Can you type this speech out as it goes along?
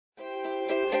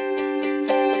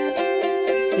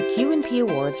The Q&P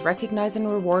Awards recognize and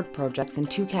reward projects in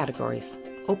two categories,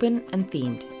 open and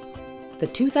themed. The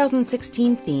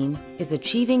 2016 theme is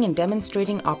Achieving and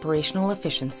Demonstrating Operational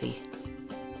Efficiency.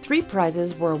 3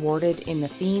 prizes were awarded in the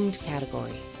themed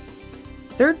category.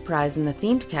 Third prize in the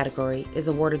themed category is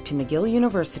awarded to McGill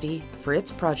University for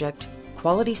its project,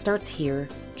 Quality Starts Here,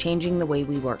 Changing the Way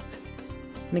We Work.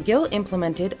 McGill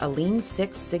implemented a Lean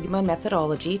Six Sigma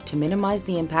methodology to minimize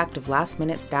the impact of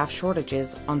last-minute staff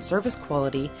shortages on service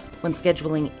quality when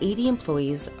scheduling 80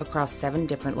 employees across 7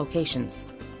 different locations.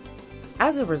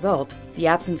 As a result, the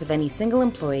absence of any single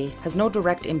employee has no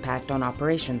direct impact on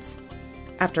operations.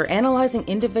 After analyzing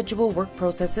individual work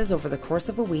processes over the course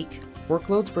of a week,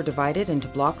 workloads were divided into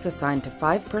blocks assigned to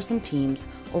 5-person teams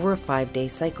over a 5-day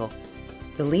cycle.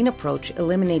 The Lean approach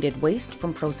eliminated waste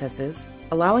from processes,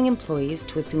 allowing employees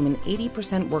to assume an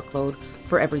 80% workload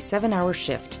for every 7-hour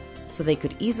shift, so they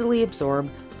could easily absorb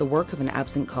the work of an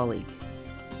absent colleague.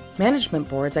 Management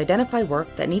boards identify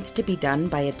work that needs to be done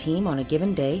by a team on a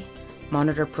given day,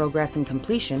 monitor progress and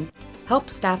completion, help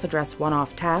staff address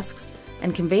one-off tasks,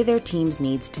 and convey their team's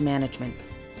needs to management.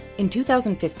 In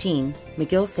 2015,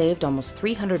 McGill saved almost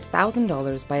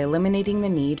 $300,000 by eliminating the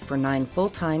need for 9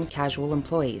 full-time casual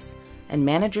employees, and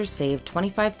managers saved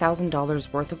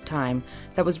 $25,000 worth of time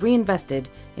that was reinvested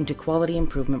into quality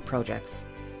improvement projects.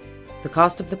 The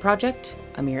cost of the project?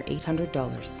 A mere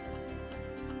 $800.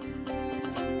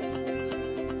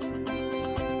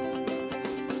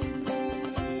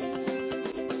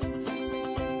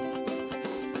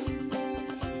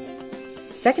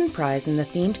 Second prize in the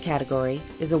themed category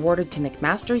is awarded to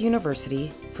McMaster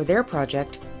University for their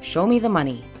project, Show Me the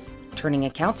Money, turning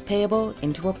accounts payable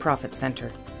into a profit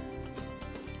center.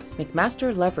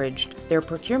 McMaster leveraged their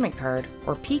procurement card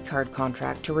or P-card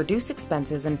contract to reduce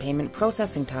expenses and payment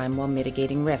processing time while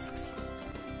mitigating risks.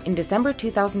 In December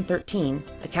 2013,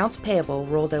 Accounts Payable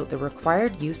rolled out the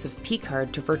required use of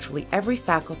P-card to virtually every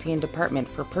faculty and department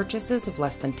for purchases of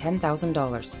less than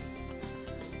 $10,000.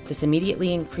 This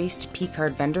immediately increased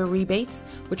P-card vendor rebates,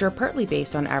 which are partly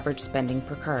based on average spending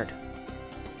per card.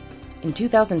 In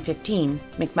 2015,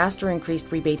 McMaster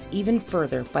increased rebates even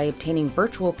further by obtaining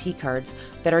virtual P-cards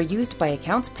that are used by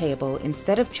accounts payable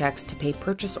instead of checks to pay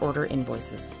purchase order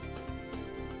invoices.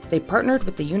 They partnered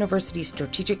with the university's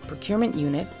strategic procurement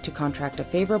unit to contract a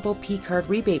favorable P-card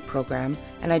rebate program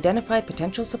and identify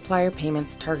potential supplier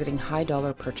payments targeting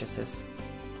high-dollar purchases.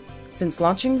 Since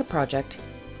launching the project,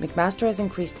 McMaster has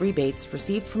increased rebates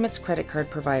received from its credit card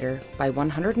provider by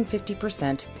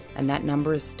 150%, and that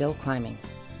number is still climbing.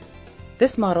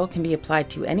 This model can be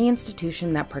applied to any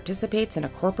institution that participates in a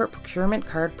corporate procurement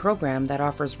card program that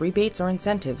offers rebates or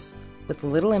incentives, with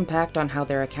little impact on how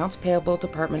their accounts payable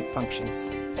department functions.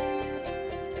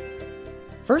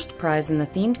 First prize in the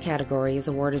themed category is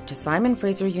awarded to Simon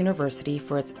Fraser University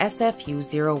for its SFU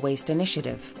Zero Waste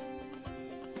Initiative.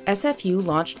 SFU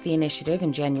launched the initiative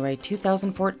in January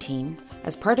 2014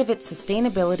 as part of its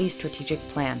Sustainability Strategic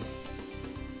Plan.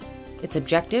 Its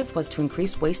objective was to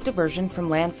increase waste diversion from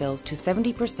landfills to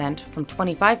 70% from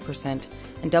 25%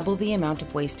 and double the amount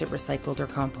of waste it recycled or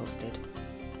composted.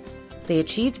 They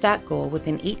achieved that goal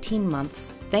within 18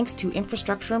 months thanks to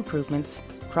infrastructure improvements,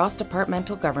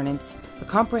 cross-departmental governance, a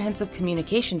comprehensive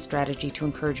communication strategy to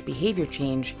encourage behavior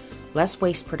change, less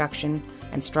waste production,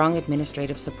 and strong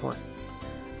administrative support.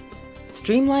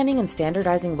 Streamlining and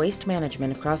standardizing waste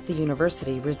management across the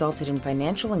university resulted in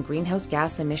financial and greenhouse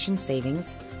gas emission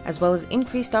savings, as well as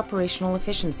increased operational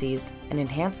efficiencies and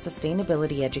enhanced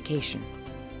sustainability education.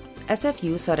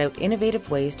 SFU sought out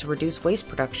innovative ways to reduce waste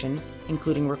production,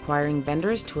 including requiring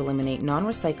vendors to eliminate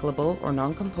non-recyclable or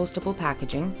non-compostable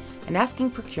packaging and asking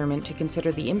procurement to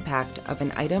consider the impact of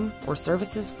an item or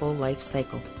service's full life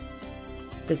cycle.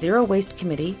 The Zero Waste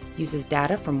Committee uses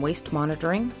data from waste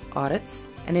monitoring, audits,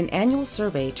 and an annual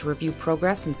survey to review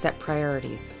progress and set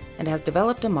priorities, and has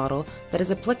developed a model that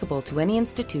is applicable to any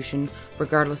institution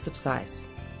regardless of size.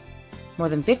 More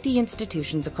than 50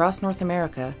 institutions across North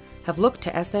America have looked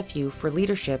to SFU for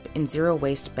leadership in zero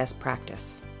waste best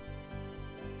practice.